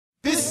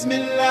بسم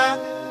الله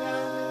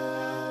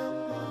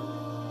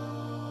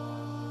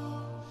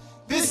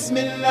بسم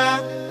الله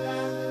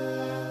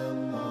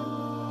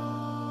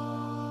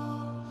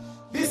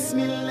بسم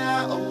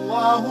الله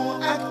الله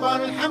أكبر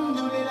الحمد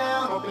لله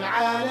رب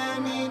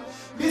العالمين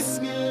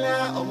بسم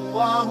الله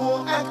الله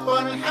أكبر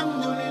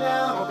الحمد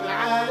لله رب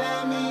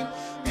العالمين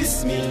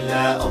بسم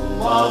الله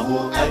الله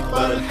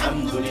أكبر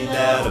الحمد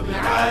لله رب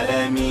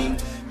العالمين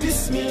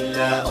بسم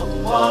الله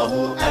الله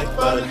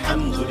أكبر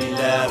الحمد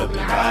لله رب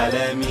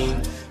العالمين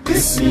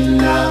بسم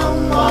الله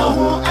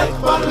الله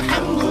أكبر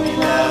الحمد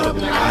لله رب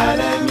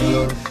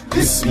العالمين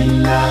بسم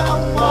الله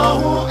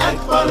الله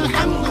أكبر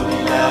الحمد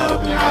لله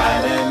رب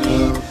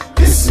العالمين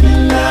بسم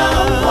الله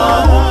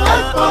الله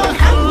أكبر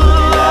الحمد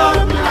لله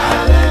رب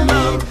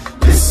العالمين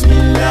بسم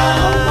الله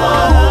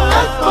الله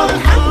أكبر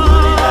الحمد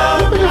لله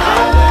رب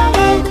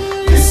العالمين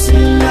بسم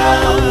الله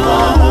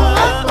الله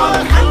أكبر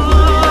الحمد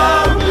لله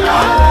رب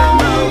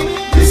العالمين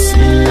بسم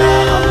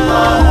الله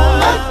الله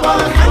أكبر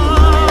الحمد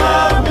لله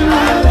رب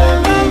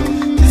العالمين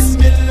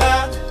بسم الله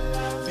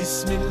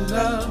بسم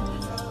الله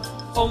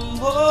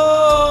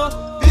الله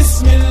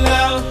بسم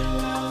الله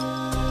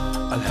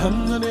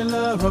الحمد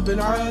لله رب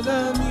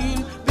العالمين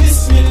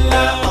بسم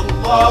الله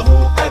الله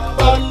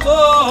أكبر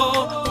الله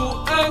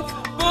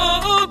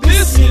أكبر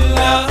بسم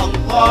الله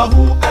الله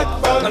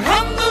أكبر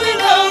الحمد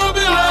لله رب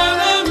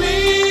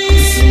العالمين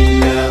بسم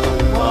الله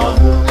الله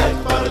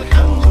أكبر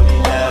الحمد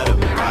لله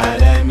رب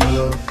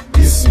العالمين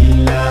بسم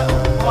الله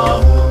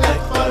الله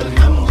أكبر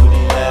الحمد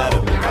لله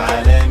رب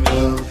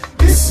العالمين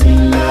بسم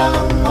الله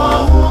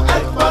الله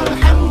أكبر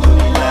الحمد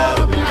لله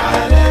رب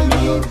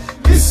العالمين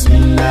بسم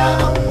الله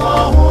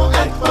الله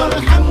أكبر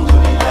الحمد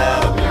لله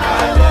رب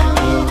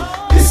العالمين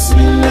بسم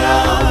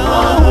الله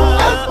الله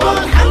أكبر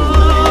الحمد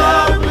لله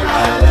رب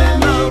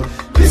العالمين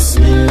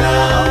بسم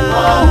الله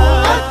الله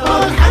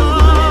أكبر الحمد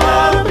لله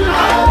رب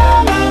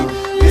العالمين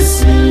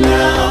بسم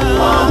الله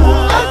الله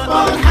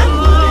أكبر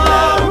الحمد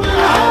لله رب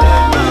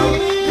العالمين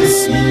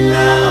بسم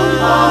الله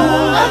الله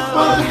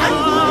أكبر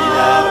الحمد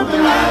لله رب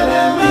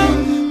العالمين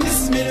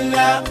بسم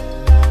الله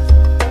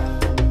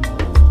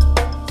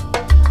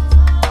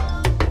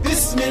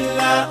بسم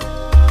الله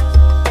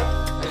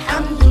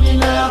الحمد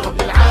لله رب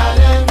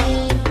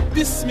العالمين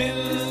بسم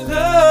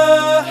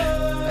الله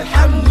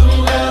الحمد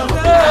لله رب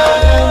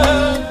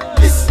العالمين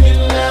بسم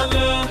الله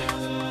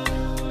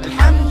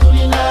الحمد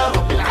لله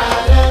رب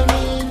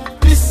العالمين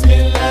بسم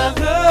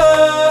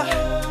الله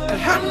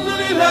الحمد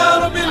لله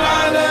رب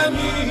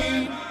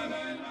العالمين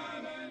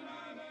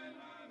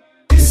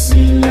بسم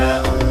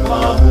الله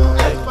الله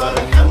أكبر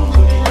الحمد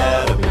لله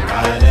رب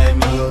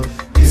العالمين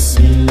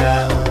بسم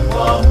الله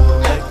الله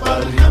أكبر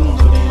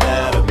الحمد لله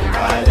رب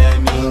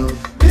العالمين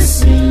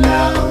بسم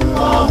الله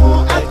الله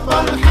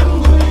أكبر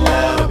الحمد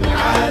لله رب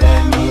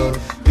العالمين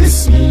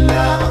بسم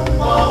الله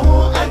الله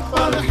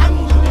أكبر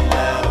الحمد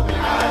لله رب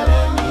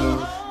العالمين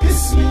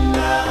بسم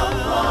الله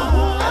الله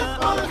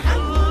أكبر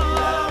الحمد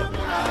لله رب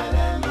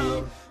العالمين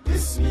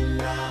بسم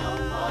الله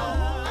الله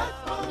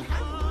أكبر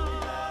الحمد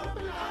لله رب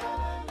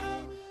العالمين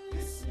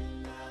بسم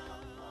الله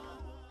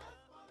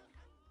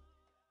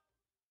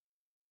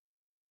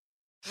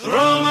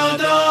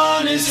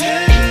Ramadan is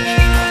here.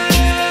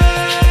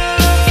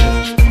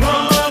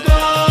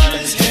 Ramadan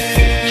is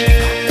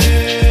here.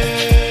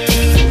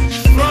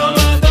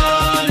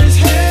 Ramadan is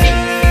here.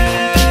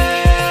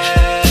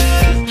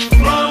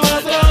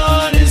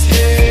 Ramadan is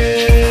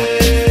here.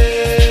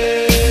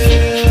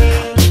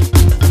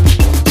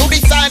 So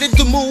decided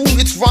to move,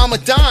 it's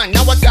Ramadan.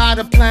 Now I got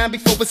a plan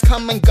before it's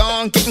come and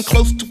gone. Getting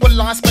close to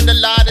Allah, spend a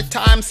lot of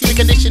time. See the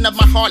condition of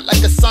my heart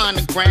like a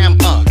sonogram.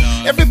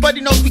 Everybody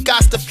knows we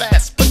got to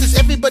fast, but does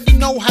everybody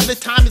know how the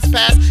time is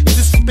passed? Is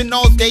it sleeping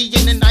all day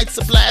and the night's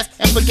a blast,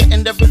 and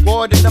forgetting the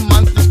reward of the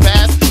month is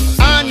fast?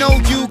 I know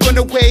you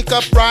gonna wake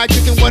up right,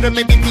 drinking water,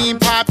 maybe bean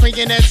pie,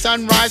 praying at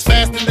sunrise,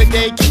 fast in the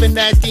day, keeping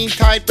that dean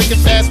tight,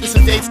 breaking fast with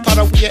some dates, thought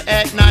we are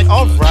at night.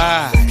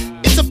 Alright.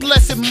 It's a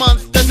blessed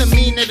month, doesn't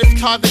mean that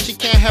it's hard that you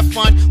can't have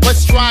fun. But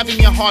strive in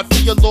your heart for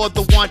your Lord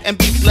the one, and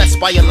be blessed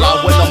by Allah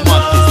when the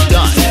month is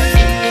done.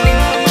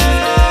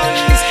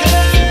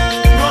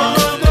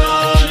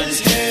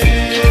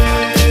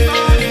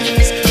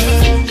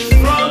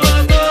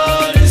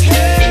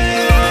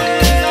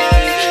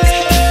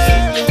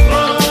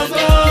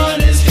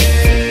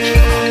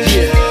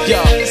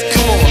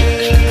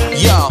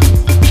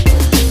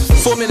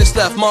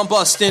 Left, mom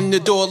bust in the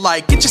door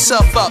like, get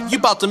yourself up, you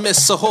about to miss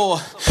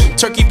Sahur.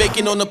 Turkey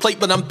bacon on the plate,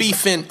 but I'm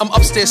beefing. I'm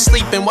upstairs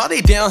sleeping while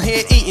they down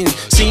here eating.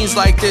 Scenes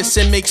like this,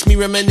 it makes me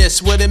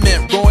reminisce what it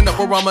meant growing up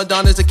with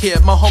Ramadan as a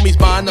kid. My homies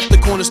buying up the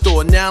corner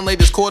store, now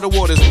latest quarter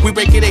waters. We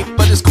break it 8,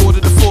 but it's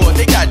 3:45.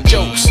 They got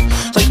jokes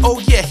like, oh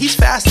yeah, he's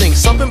fasting.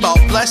 Something about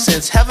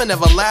blessings, heaven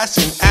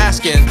everlasting.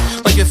 Asking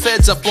like it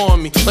feds up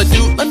on me. Like,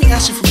 dude, let me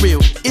ask you for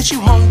real, is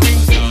you hungry?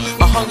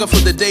 I hunger for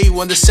the day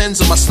when the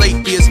sins on my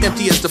slate be as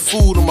empty as the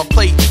food on my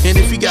plate. And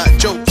if you got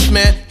jokes,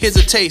 man, here's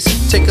a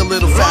taste. Take a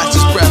little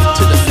fastest breath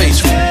to the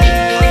face.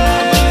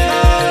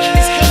 Ramadan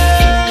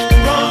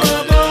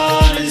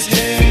is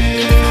here.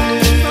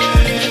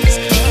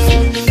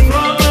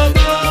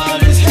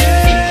 Ramadan is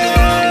here.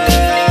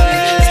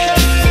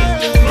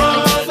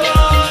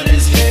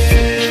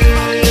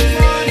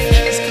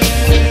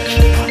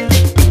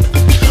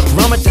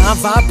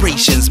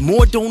 reparations,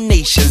 more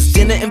donations,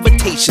 dinner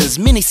invitations,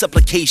 many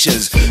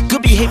supplications.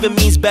 Good behavior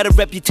means better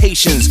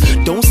reputations.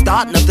 Don't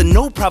start nothing,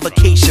 no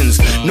provocations.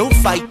 No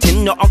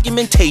fighting, no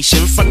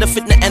argumentation. From the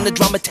fitness and the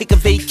drama, take a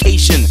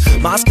vacation.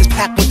 Mosque is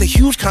packed with a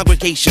huge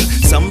congregation.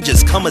 Some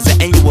just come as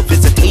an annual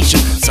visitation.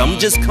 Some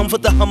just come for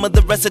the hum of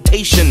the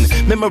recitation.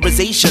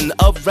 Memorization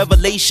of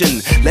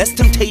revelation. Less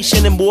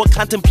temptation and more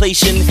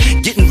contemplation.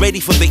 Getting ready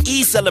for the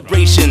Eid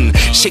celebration.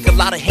 Shake a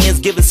lot of hands,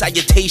 giving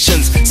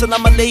salutations.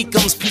 Salam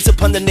alaikums, peace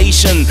upon the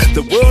nation.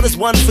 The world is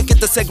one, forget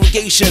the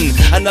segregation.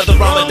 Another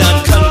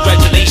Ramadan,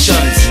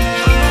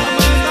 congratulations.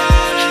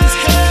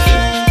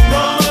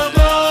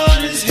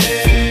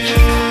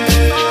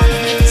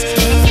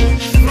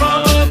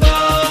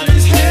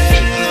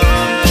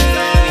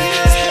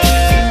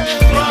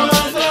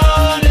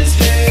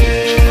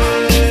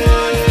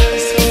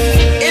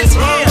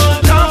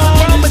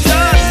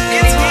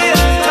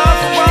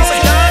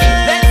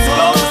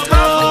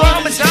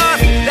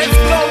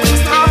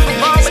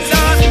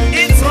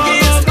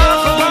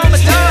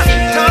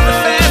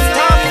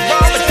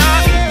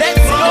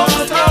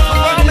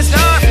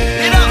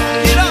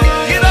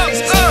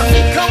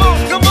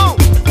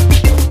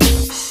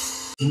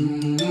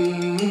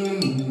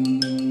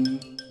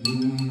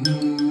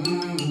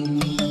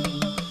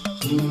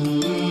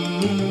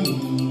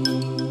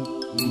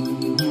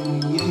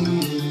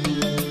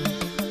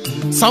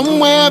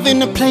 Somewhere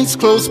in a place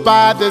close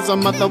by, there's a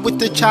mother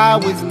with a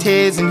child with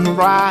tears in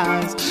her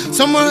eyes.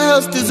 Somewhere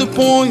else there's a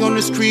boy on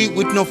the street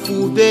with no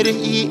food there to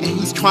eat, and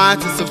he's trying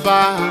to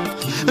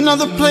survive.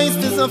 Another place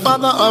there's a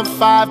father of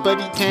 5,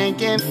 but he can't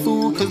get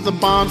food cause the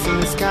bombs in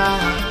the sky.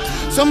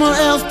 Somewhere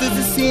else there's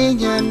a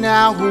senior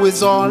now who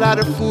is all out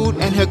of food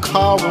and her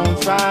car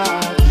won't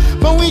drive.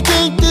 But we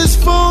take this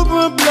food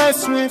we're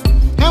blessed with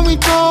and we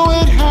throw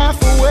it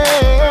half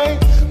away.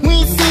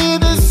 We see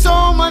there's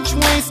so much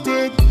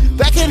wasted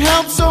that can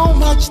help so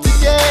much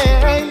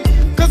today.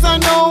 Cause I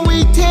know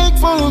we take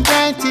for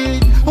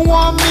granted a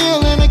warm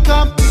meal and a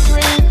cup of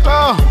drink.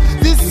 Oh,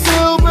 this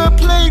silver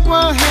plate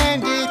we're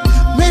handed.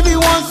 Maybe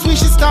once we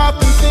should stop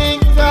and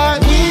think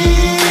that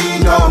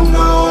we don't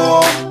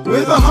know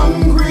where the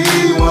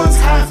hungry ones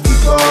have to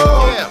go.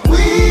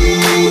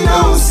 We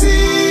don't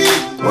see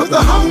what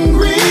the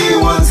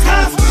hungry ones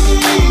have to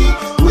eat.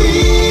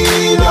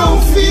 We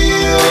don't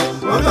feel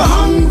what the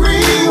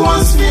hungry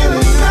ones feel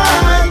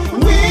inside.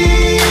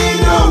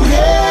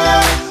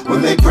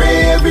 When they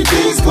pray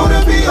everything's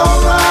gonna be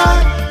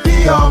alright.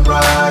 Be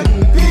alright,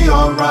 be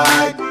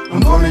alright. I'm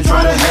gonna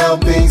try to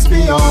help things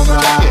be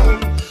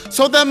alright.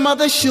 So that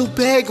mother, she'll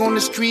beg on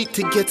the street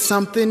to get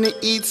something to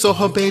eat so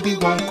her baby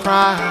won't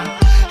cry.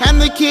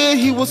 And the kid,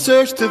 he will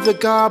search through the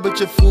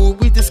garbage of food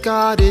we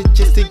discarded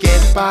just to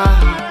get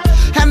by.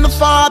 And the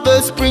father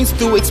springs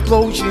through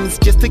explosions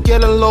just to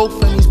get a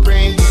loaf and he's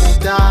praying he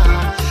won't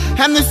die.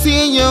 And the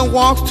senior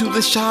walks to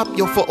the shop,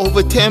 yo, for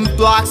over 10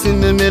 blocks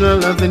in the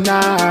middle of the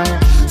night.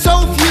 So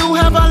few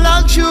have a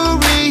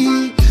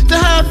luxury to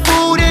have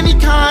food any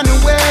kind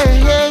of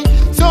way.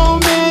 So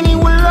many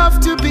would love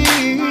to be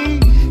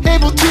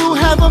able to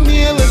have a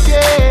meal a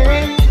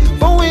day,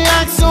 but we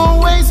act so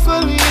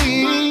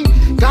wastefully.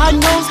 God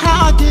knows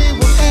how our day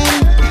will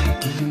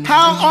end,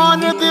 how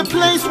honored their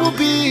place will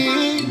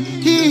be.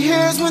 He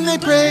hears when they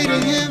pray to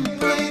Him.